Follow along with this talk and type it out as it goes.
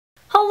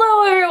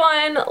Hello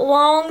everyone!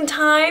 Long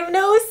time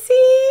no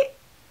see!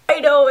 I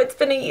know, it's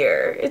been a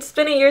year. It's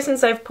been a year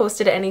since I've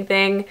posted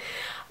anything.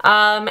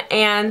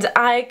 And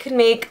I could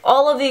make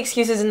all of the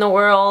excuses in the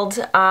world.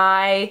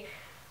 I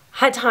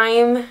had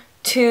time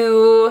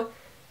to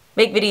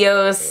make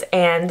videos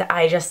and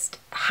I just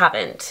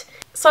haven't.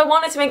 So I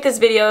wanted to make this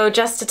video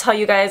just to tell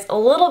you guys a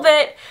little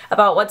bit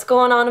about what's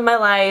going on in my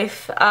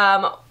life,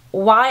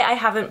 why I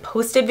haven't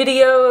posted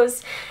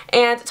videos,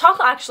 and talk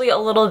actually a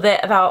little bit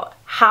about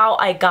how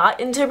I got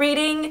into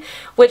reading,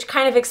 which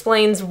kind of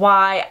explains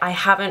why I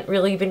haven't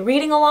really been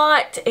reading a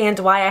lot and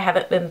why I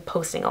haven't been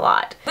posting a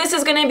lot. This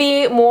is going to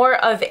be more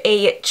of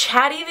a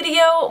chatty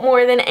video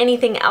more than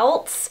anything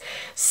else,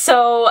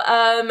 so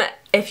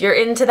if you're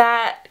into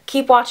that,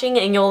 keep watching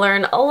and you'll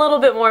learn a little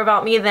bit more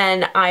about me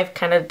than I've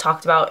kind of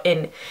talked about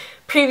in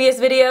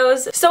previous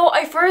videos. So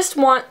I first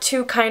want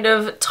to kind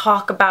of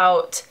talk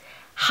about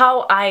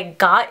how I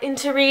got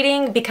into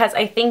reading, because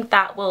I think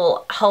that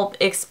will help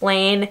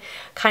explain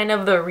kind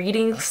of the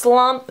reading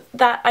slump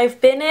that I've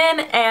been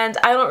in, and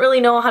I don't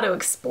really know how to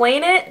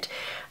explain it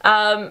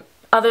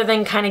other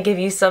than kind of give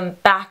you some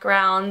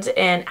background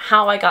and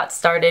how I got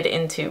started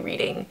into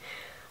reading.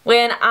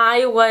 When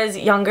I was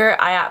younger,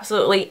 I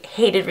absolutely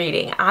hated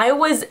reading. I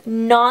was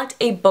not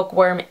a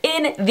bookworm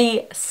in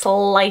the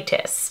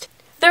slightest.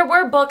 There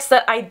were books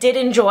that I did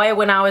enjoy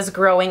when I was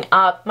growing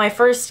up. My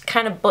first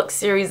kind of book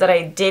series that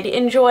I did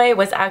enjoy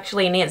was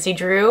actually Nancy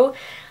Drew.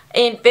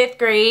 In 5th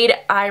grade,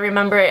 I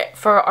remember it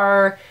for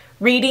our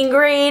reading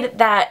grade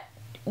that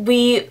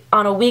we,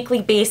 on a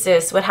weekly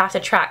basis, would have to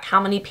track how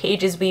many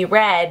pages we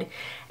read,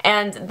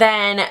 and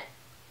then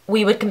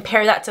we would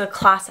compare that to the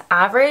class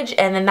average,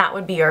 and then that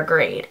would be our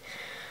grade.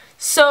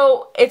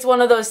 So it's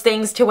one of those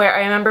things to where I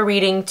remember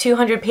reading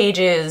 200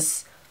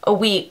 pages a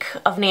week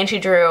of Nancy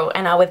Drew,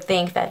 and I would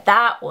think that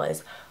that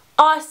was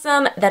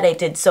awesome, that I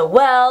did so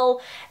well,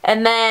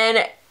 and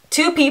then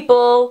two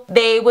people,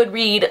 they would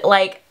read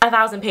like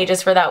 1,000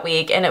 pages for that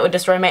week and it would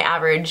destroy my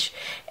average,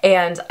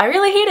 and I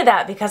really hated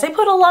that because I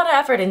put a lot of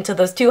effort into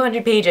those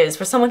 200 pages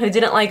for someone who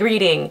didn't like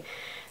reading.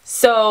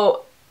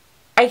 So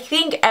I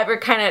think ever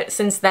kind of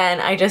since then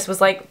I just was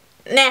like,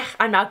 nah,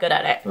 I'm not good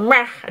at it.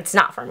 Meh, it's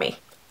not for me.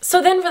 So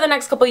then for the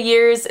next couple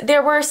years,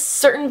 there were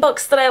certain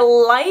books that I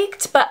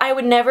liked, but I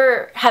would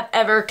never have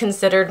ever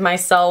considered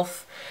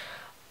myself,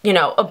 you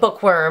know, a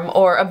bookworm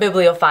or a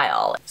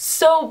bibliophile.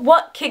 So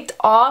what kicked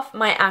off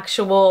my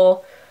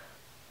actual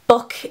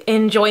book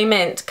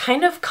enjoyment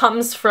kind of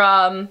comes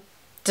from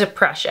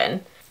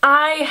depression.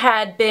 I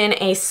had been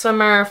a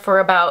swimmer for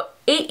about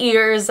 8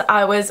 years.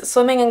 I was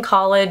swimming in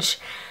college.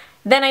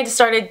 Then I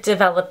started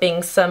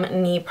developing some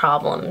knee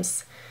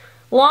problems.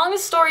 Long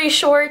story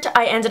short,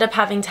 I ended up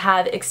having to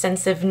have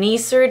extensive knee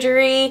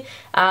surgery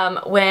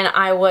when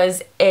I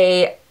was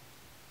a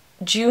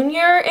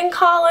junior in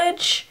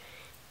college,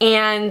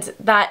 and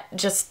that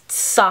just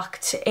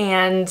sucked,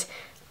 and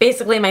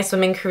basically my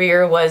swimming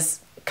career was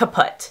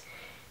kaput.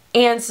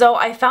 And so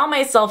I found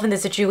myself in the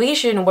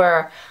situation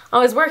where I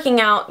was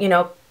working out, you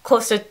know,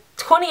 close to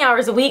 20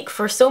 hours a week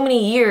for so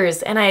many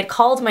years, and I had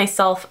called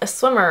myself a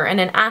swimmer and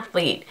an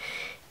athlete.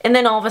 And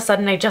then all of a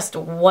sudden I just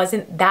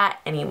wasn't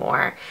that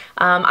anymore.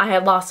 I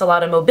had lost a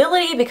lot of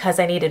mobility because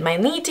I needed my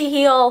knee to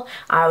heal.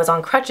 I was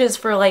on crutches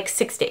for like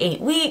 6 to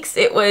 8 weeks.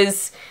 It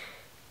was,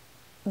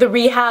 the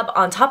rehab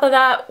on top of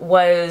that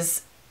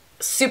was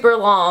super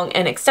long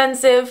and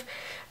extensive.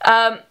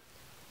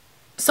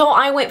 So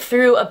I went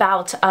through a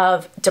bout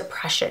of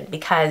depression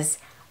because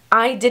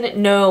I didn't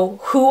know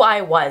who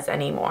I was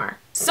anymore.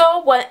 So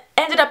what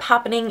ended up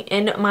happening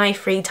in my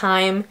free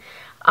time,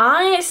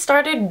 I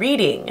started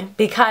reading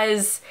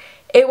because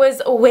it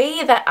was a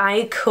way that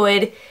I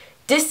could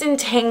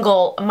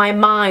disentangle my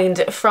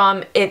mind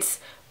from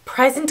its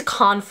present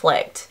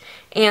conflict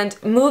and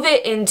move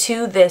it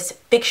into this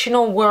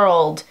fictional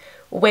world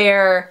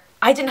where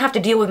I didn't have to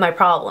deal with my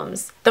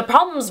problems. The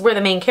problems were the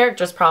main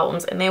character's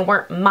problems and they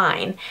weren't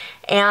mine.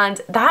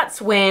 And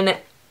that's when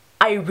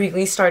I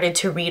really started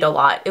to read a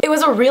lot. It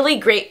was a really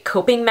great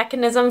coping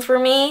mechanism for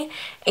me,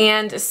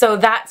 and so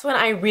that's when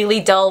I really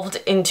delved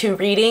into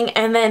reading,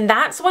 and then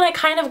that's when I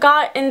kind of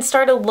got and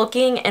started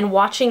looking and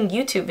watching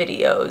YouTube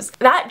videos.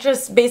 That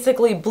just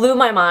basically blew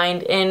my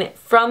mind, and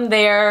from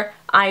there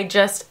I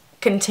just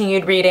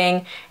continued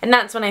reading, and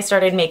that's when I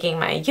started making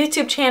my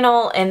YouTube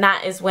channel, and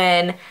that is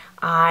when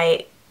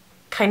I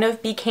kind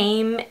of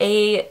became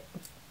a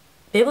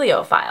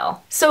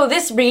bibliophile. So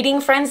this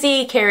reading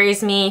frenzy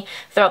carries me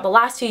throughout the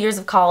last 2 years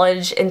of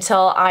college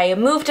until I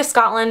moved to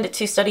Scotland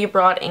to study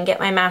abroad and get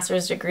my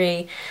master's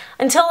degree,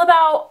 until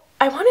about,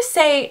 I want to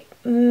say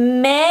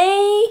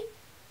May,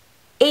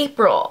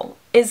 April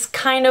is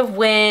kind of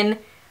when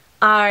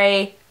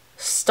I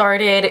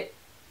started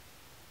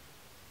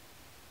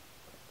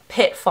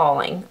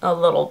pitfalling a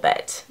little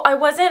bit. I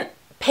wasn't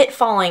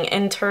pitfalling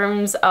in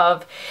terms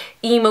of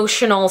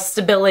emotional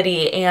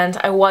stability, and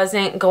I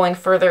wasn't going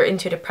further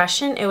into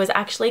depression. It was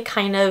actually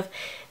kind of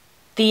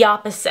the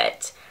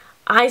opposite.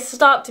 I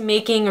stopped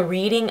making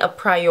reading a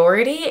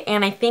priority,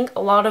 and I think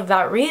a lot of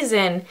that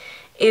reason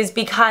is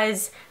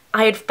because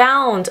I had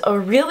found a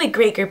really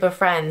great group of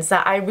friends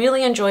that I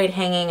really enjoyed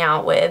hanging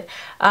out with.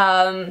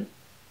 And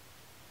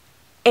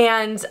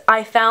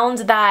I found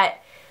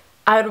that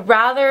I would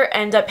rather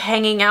end up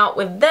hanging out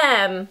with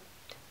them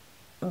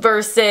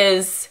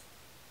versus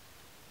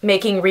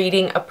making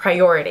reading a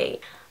priority.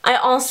 I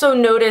also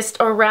noticed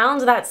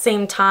around that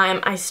same time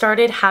I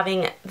started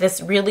having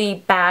this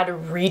really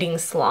bad reading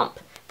slump.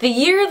 The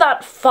year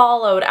that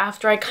followed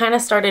after I kind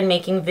of started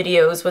making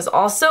videos was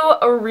also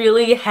a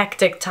really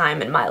hectic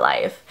time in my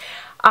life.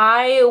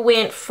 I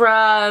went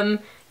from,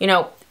 you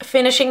know,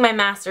 finishing my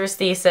master's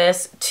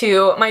thesis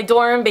to my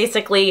dorm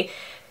basically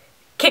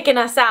kicking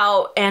us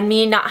out and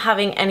me not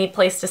having any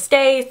place to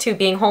stay, to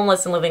being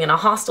homeless and living in a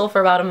hostel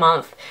for about a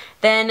month.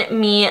 Then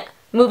me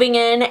moving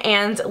in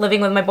and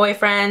living with my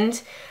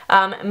boyfriend,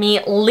 me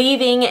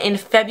leaving in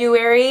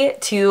February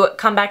to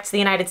come back to the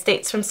United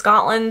States from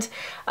Scotland,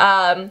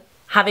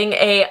 having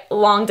a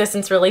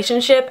long-distance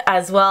relationship,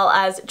 as well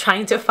as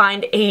trying to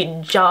find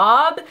a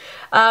job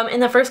in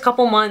the first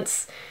couple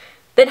months,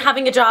 then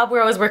having a job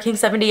where I was working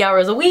 70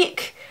 hours a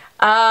week,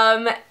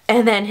 and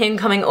then him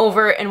coming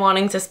over and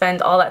wanting to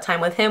spend all that time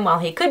with him while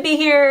he could be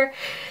here.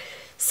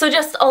 So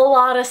just a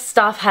lot of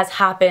stuff has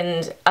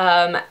happened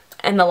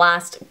in the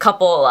last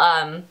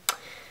couple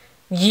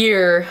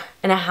year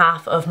and a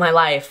half of my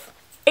life.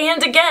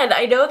 And again,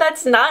 I know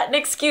that's not an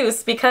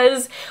excuse,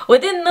 because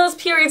within those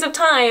periods of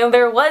time,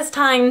 there was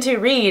time to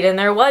read and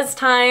there was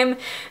time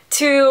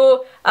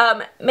to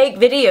make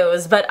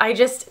videos, but I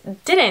just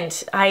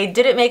didn't. I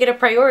didn't make it a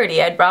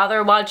priority. I'd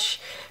rather watch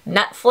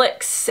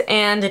Netflix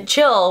and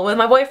chill with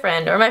my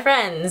boyfriend or my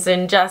friends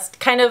and just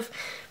kind of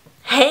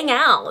hang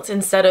out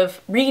instead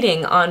of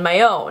reading on my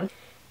own.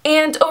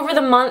 And over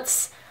the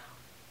months,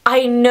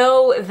 I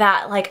know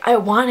that, like, I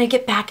want to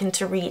get back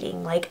into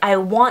reading. Like, I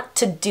want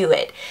to do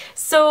it.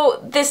 So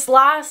this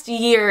last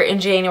year in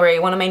January,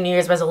 one of my New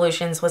Year's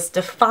resolutions was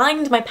to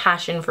find my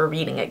passion for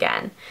reading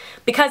again.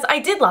 Because I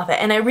did love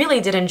it and I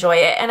really did enjoy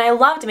it, and I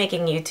loved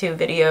making YouTube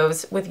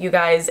videos with you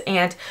guys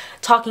and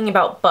talking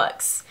about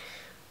books.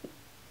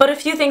 But a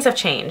few things have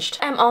changed.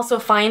 I'm also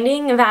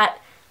finding that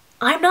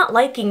I'm not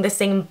liking the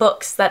same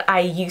books that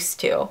I used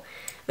to.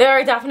 There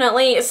are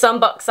definitely some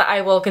books that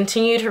I will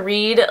continue to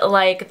read,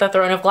 like the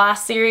Throne of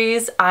Glass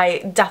series. I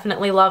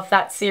definitely love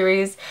that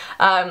series.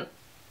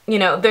 You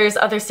know, there's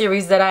other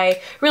series that I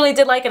really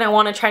did like and I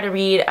want to try to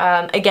read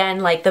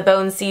again, like The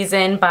Bone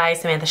Season by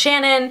Samantha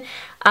Shannon,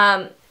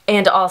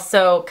 and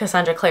also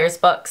Cassandra Clare's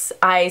books.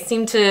 I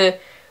seem to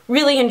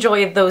really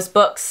enjoy those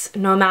books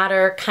no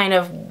matter kind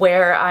of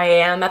where I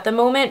am at the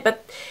moment,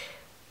 but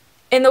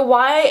in the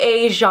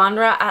YA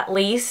genre at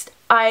least,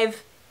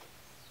 I've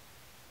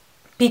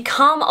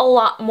become a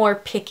lot more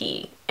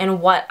picky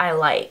in what I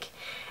like,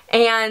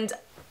 and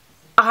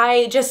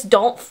I just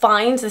don't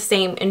find the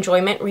same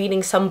enjoyment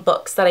reading some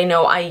books that I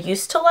know I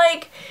used to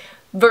like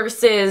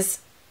versus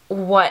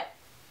what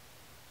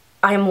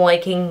I'm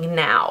liking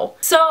now.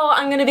 So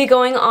I'm going to be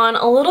going on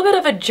a little bit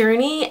of a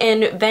journey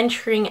in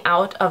venturing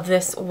out of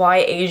this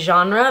YA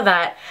genre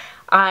that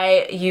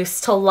I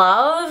used to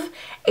love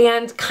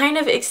and kind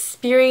of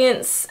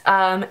experience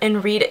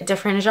and read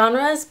different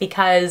genres,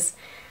 because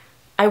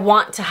I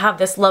want to have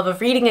this love of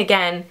reading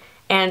again,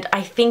 and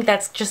I think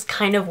that's just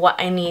kind of what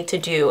I need to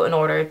do in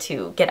order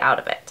to get out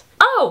of it.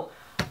 Oh,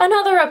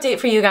 another update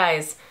for you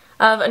guys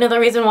of another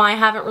reason why I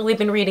haven't really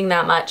been reading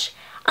that much.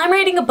 I'm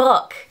writing a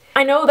book.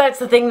 I know that's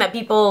the thing that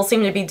people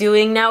seem to be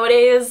doing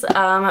nowadays,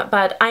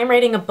 but I'm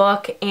writing a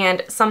book,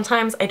 and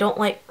sometimes I don't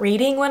like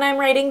reading when I'm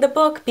writing the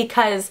book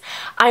because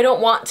I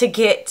don't want to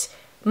get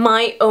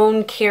my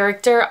own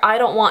character. I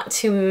don't want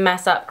to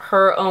mess up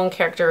her own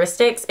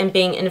characteristics and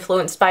being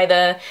influenced by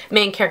the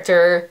main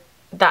character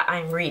that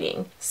I'm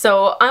reading.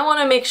 So I want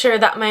to make sure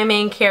that my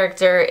main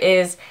character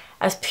is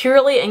as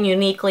purely and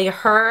uniquely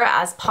her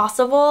as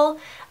possible,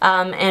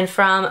 and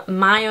from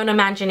my own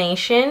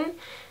imagination,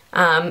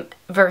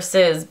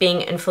 versus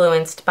being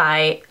influenced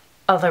by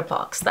other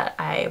books that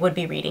I would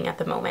be reading at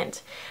the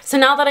moment. So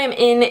now that I'm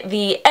in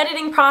the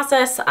editing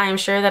process, I'm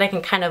sure that I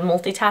can kind of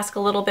multitask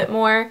a little bit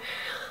more.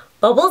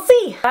 But we'll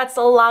see. That's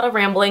a lot of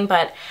rambling,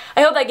 but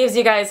I hope that gives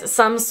you guys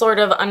some sort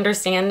of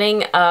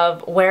understanding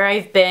of where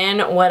I've been,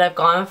 what I've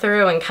gone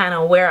through, and kind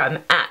of where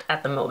I'm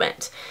at the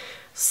moment.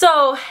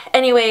 So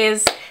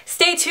anyways,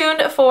 stay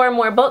tuned for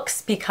more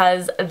books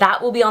because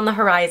that will be on the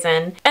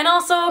horizon. And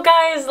also,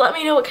 guys, let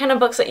me know what kind of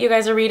books that you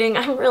guys are reading.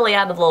 I'm really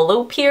out of the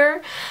loop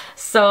here,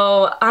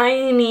 so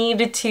I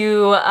need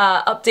to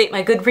update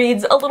my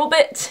Goodreads a little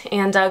bit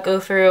and go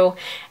through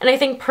and I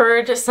think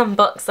purge some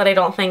books that I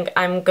don't think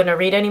I'm gonna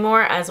read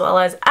anymore, as well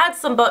as add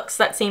some books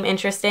that seem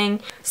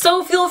interesting.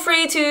 So feel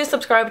free to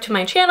subscribe to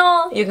my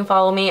channel. You can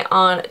follow me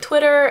on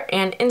Twitter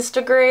and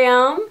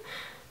Instagram.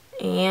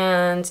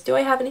 And do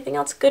I have anything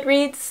else?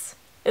 Goodreads?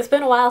 It's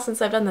been a while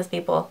since I've done this,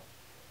 people.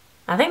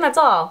 I think that's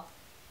all.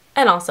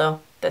 And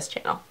also this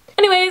channel.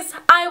 Anyways,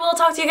 I will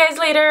talk to you guys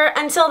later.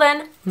 Until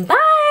then,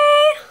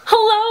 bye!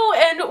 Hello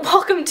and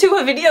welcome to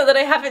a video that I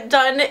haven't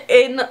done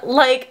in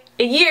like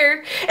a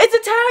year, it's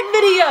a tag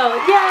video!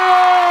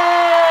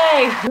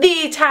 Yay!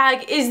 The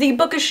tag is the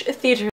Bookish Theater